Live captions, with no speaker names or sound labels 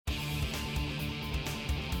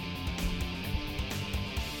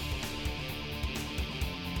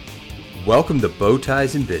Welcome to Bow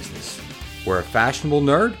Ties in Business, where a fashionable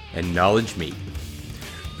nerd and knowledge meet.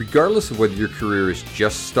 Regardless of whether your career is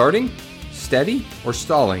just starting, steady, or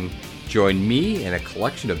stalling, join me and a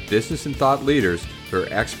collection of business and thought leaders who are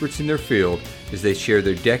experts in their field as they share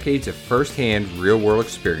their decades of first-hand real-world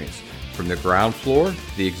experience from the ground floor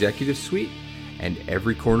to the executive suite and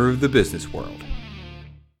every corner of the business world.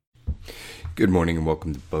 Good morning and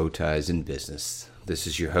welcome to Bow Ties in Business. This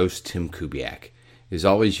is your host, Tim Kubiak. As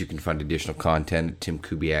always, you can find additional content at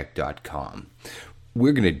timkubiak.com.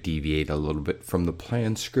 We're going to deviate a little bit from the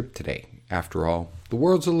planned script today. After all, the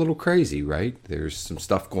world's a little crazy, right? There's some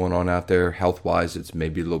stuff going on out there health-wise. It's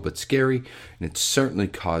maybe a little bit scary, and it's certainly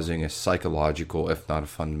causing a psychological, if not a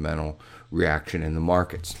fundamental, reaction in the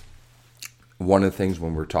markets. One of the things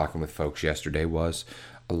when we were talking with folks yesterday was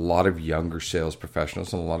a lot of younger sales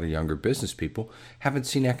professionals and a lot of younger business people haven't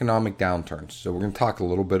seen economic downturns. So we're going to talk a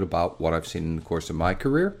little bit about what I've seen in the course of my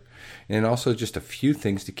career and also just a few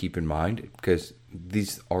things to keep in mind because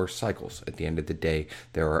these are cycles. At the end of the day,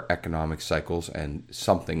 there are economic cycles and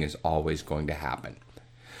something is always going to happen.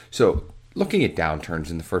 So looking at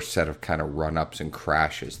downturns in the first set of kind of run-ups and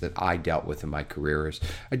crashes that I dealt with in my career is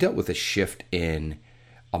I dealt with a shift in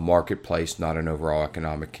a marketplace, not an overall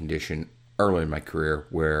economic condition, early in my career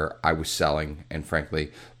where I was selling and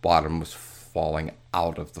frankly bottom was falling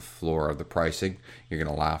out of the floor of the pricing. You're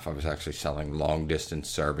going to laugh. I was actually selling long distance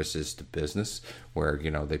services to business where,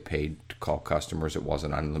 they paid to call customers. It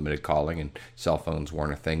wasn't unlimited calling and cell phones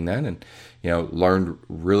weren't a thing then. And, learned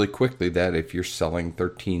really quickly that if you're selling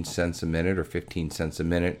 13 cents a minute or 15 cents a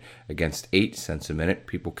minute against 8 cents a minute,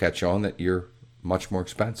 people catch on that you're much more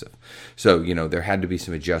expensive. So, there had to be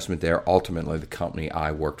some adjustment there. Ultimately, the company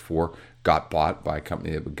I worked for got bought by a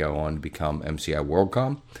company that would go on to become MCI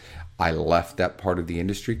WorldCom. I left that part of the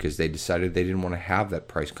industry because they decided they didn't want to have that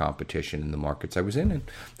price competition in the markets I was in. And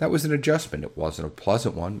that was an adjustment. It wasn't a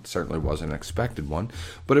pleasant one. It certainly wasn't an expected one,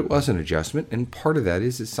 but it was an adjustment. And part of that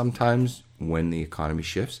is sometimes when the economy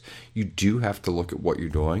shifts, you do have to look at what you're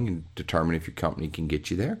doing and determine if your company can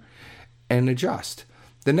get you there and adjust.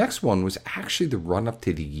 The next one was actually the run up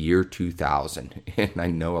to the year 2000. And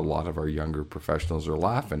I know a lot of our younger professionals are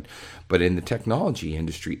laughing, but in the technology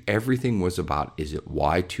industry, everything was about, is it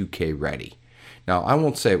Y2K ready? Now, I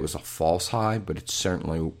won't say it was a false high, but it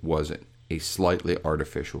certainly wasn't a slightly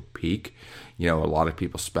artificial peak. A lot of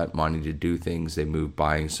people spent money to do things. They moved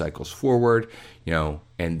buying cycles forward, and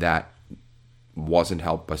that wasn't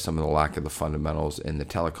helped by some of the lack of the fundamentals in the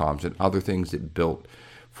telecoms and other things that built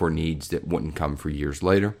for needs that wouldn't come for years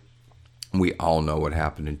later. We all know what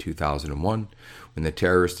happened in 2001 when the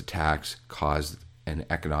terrorist attacks caused an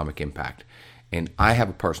economic impact. And I have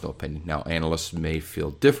a personal opinion. Now, analysts may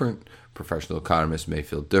feel different, professional economists may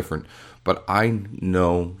feel different, but I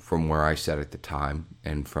know from where I sat at the time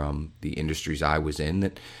and from the industries I was in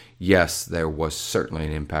that, yes, there was certainly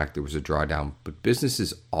an impact. There was a drawdown, but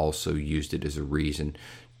businesses also used it as a reason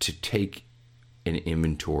to take an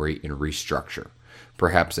inventory and restructure.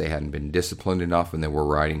 Perhaps they hadn't been disciplined enough and they were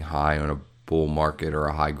riding high on a bull market or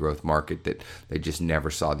a high growth market that they just never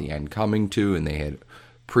saw the end coming to, and they had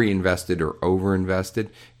pre-invested or over-invested.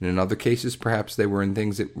 And in other cases, perhaps they were in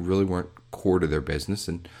things that really weren't core to their business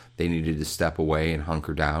and they needed to step away and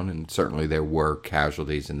hunker down. And certainly there were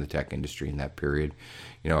casualties in the tech industry in that period.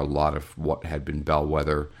 A lot of what had been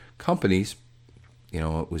bellwether companies,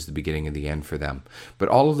 it was the beginning of the end for them. But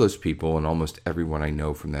all of those people and almost everyone I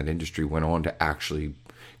know from that industry went on to actually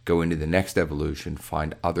go into the next evolution,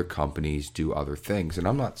 find other companies, do other things. And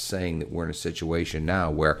I'm not saying that we're in a situation now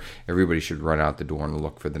where everybody should run out the door and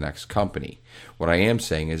look for the next company. What I am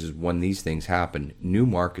saying is when these things happen, new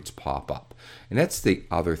markets pop up. And that's the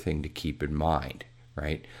other thing to keep in mind,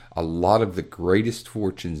 right? A lot of the greatest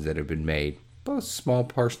fortunes that have been made, both small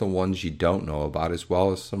personal ones you don't know about as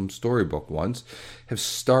well as some storybook ones, have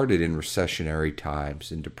started in recessionary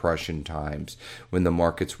times, in depression times, when the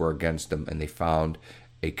markets were against them and they found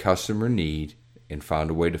a customer need and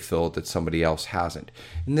found a way to fill it that somebody else hasn't.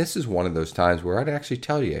 And this is one of those times where I'd actually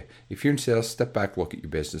tell you, if you're in sales, step back, look at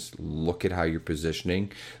your business, look at how you're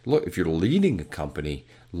positioning. Look, if you're leading a company,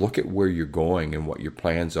 look at where you're going and what your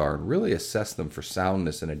plans are and really assess them for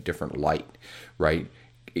soundness in a different light, right?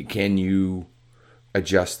 Can you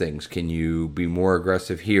adjust things? Can you be more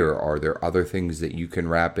aggressive here? Are there other things that you can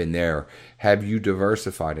wrap in there? Have you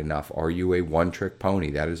diversified enough? Are you a one-trick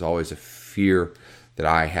pony? That is always a fear that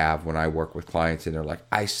I have when I work with clients and they're like,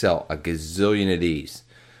 I sell a gazillion of these.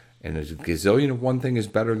 And there's a gazillion of one thing is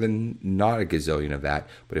better than not a gazillion of that.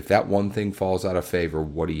 But if that one thing falls out of favor,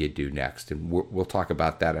 what do you do next? And we'll talk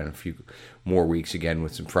about that in a few more weeks again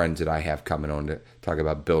with some friends that I have coming on to talk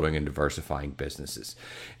about building and diversifying businesses.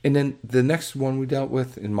 And then the next one we dealt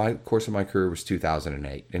with in my course of my career was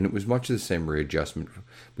 2008. And it was much of the same readjustment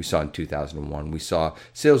we saw in 2001. We saw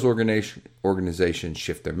sales organizations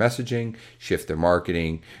shift their messaging, shift their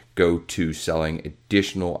marketing, go to selling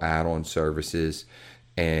additional add-on services,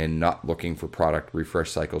 and not looking for product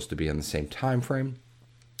refresh cycles to be in the same time frame.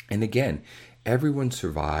 And again, everyone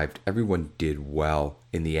survived. Everyone did well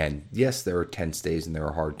in the end. Yes, there are tense days and there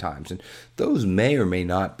are hard times, and those may or may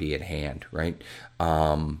not be at hand, right?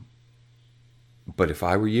 But if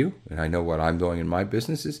I were you, and I know what I'm doing in my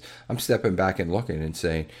businesses, I'm stepping back and looking and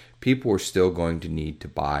saying, people are still going to need to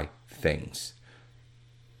buy things.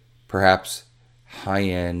 Perhaps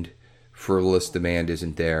high-end, frivolous demand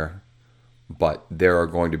isn't there, but there are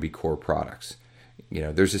going to be core products. You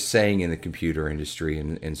know, there's a saying in the computer industry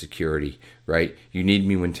and security, right? You need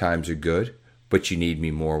me when times are good, but you need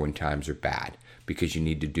me more when times are bad because you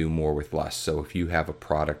need to do more with less. So if you have a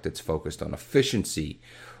product that's focused on efficiency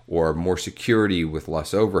or more security with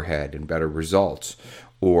less overhead and better results,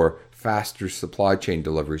 or faster supply chain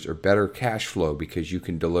deliveries or better cash flow because you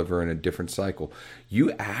can deliver in a different cycle,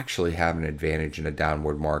 you actually have an advantage in a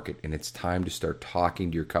downward market. And it's time to start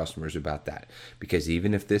talking to your customers about that, because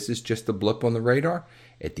even if this is just a blip on the radar,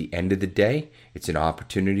 at the end of the day, it's an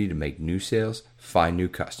opportunity to make new sales, find new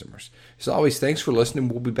customers. As always, thanks for listening.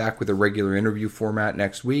 We'll be back with a regular interview format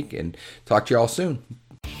next week and talk to you all soon.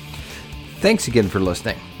 Thanks again for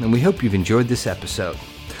listening, and we hope you've enjoyed this episode.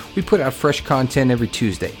 We put out fresh content every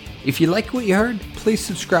Tuesday. If you like what you heard, please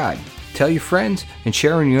subscribe, tell your friends, and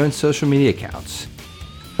share on your own social media accounts.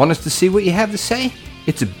 Want us to see what you have to say?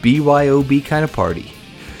 It's a BYOB kind of party.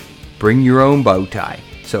 Bring your own bow tie.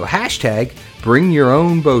 So hashtag bring your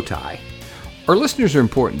own bow tie. Our listeners are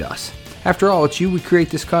important to us. After all, it's you we create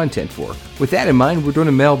this content for. With that in mind, we're doing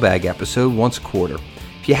a mailbag episode once a quarter.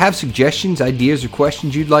 If you have suggestions, ideas, or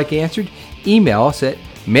questions you'd like answered, email us at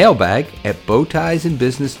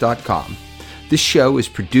mailbag@bowtiesandbusiness.com. This show is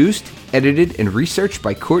produced, edited, and researched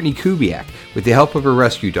by Courtney Kubiak with the help of her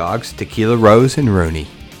rescue dogs, Tequila Rose and Rooney.